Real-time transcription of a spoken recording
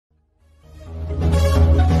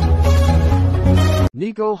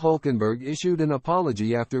Nico Hulkenberg issued an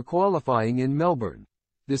apology after qualifying in Melbourne,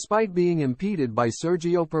 despite being impeded by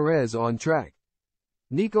Sergio Perez on track.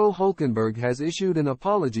 Nico Hulkenberg has issued an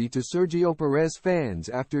apology to Sergio Perez fans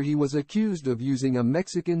after he was accused of using a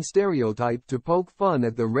Mexican stereotype to poke fun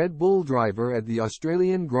at the Red Bull driver at the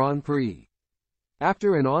Australian Grand Prix.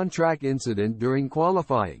 After an on-track incident during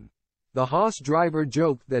qualifying, the Haas driver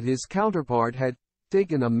joked that his counterpart had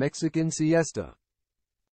taken a Mexican siesta.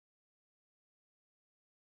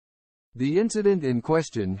 The incident in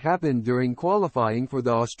question happened during qualifying for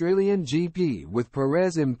the Australian GP, with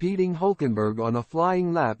Perez impeding Hulkenberg on a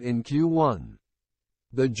flying lap in Q1.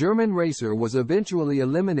 The German racer was eventually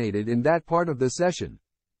eliminated in that part of the session,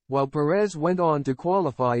 while Perez went on to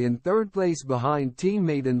qualify in third place behind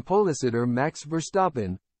teammate and pole sitter Max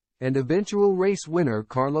Verstappen, and eventual race winner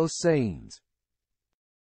Carlos Sainz.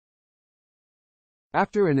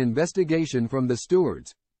 After an investigation from the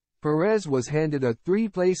stewards, Perez was handed a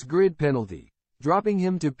three-place grid penalty, dropping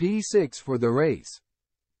him to P6 for the race.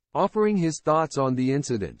 Offering his thoughts on the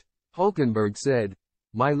incident, Hulkenberg said,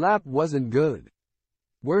 "My lap wasn't good.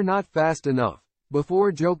 We're not fast enough,"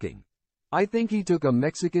 before joking, "I think he took a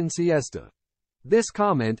Mexican siesta." This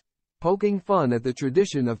comment, poking fun at the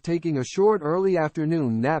tradition of taking a short early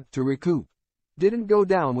afternoon nap to recoup, didn't go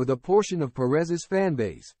down with a portion of Perez's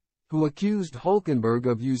fanbase, who accused Hulkenberg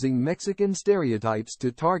of using Mexican stereotypes to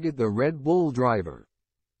target the Red Bull driver.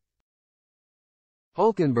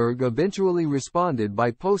 Hulkenberg eventually responded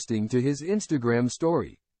by posting to his Instagram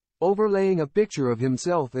story, overlaying a picture of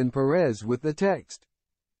himself and Perez with the text.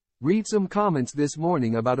 Read some comments this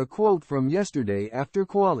morning about a quote from yesterday after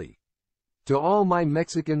quali. "To all my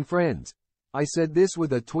Mexican friends, I said this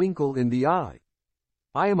with a twinkle in the eye.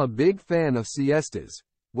 I am a big fan of siestas,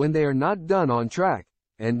 when they are not done on track,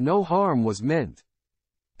 and no harm was meant.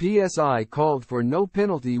 PSI called for no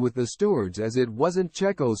penalty with the stewards as it wasn't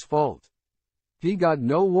Checo's fault. He got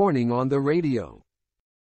no warning on the radio."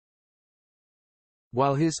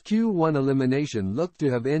 While his Q1 elimination looked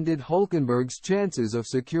to have ended Hulkenberg's chances of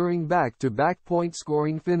securing back-to-back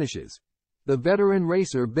point-scoring finishes, the veteran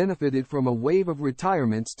racer benefited from a wave of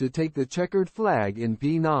retirements to take the checkered flag in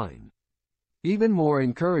P9. Even more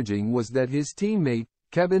encouraging was that his teammate,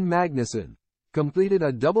 Kevin Magnussen, completed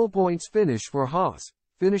a double points finish for Haas,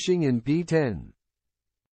 finishing in P10.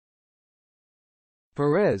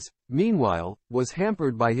 Perez, meanwhile, was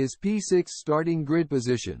hampered by his P6 starting grid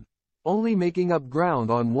position, only making up ground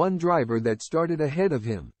on one driver that started ahead of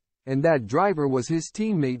him, and that driver was his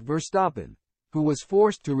teammate Verstappen, who was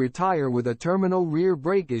forced to retire with a terminal rear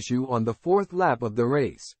brake issue on the fourth lap of the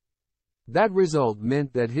race. That result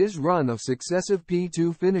meant that his run of successive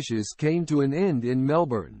P2 finishes came to an end in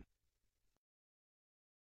Melbourne.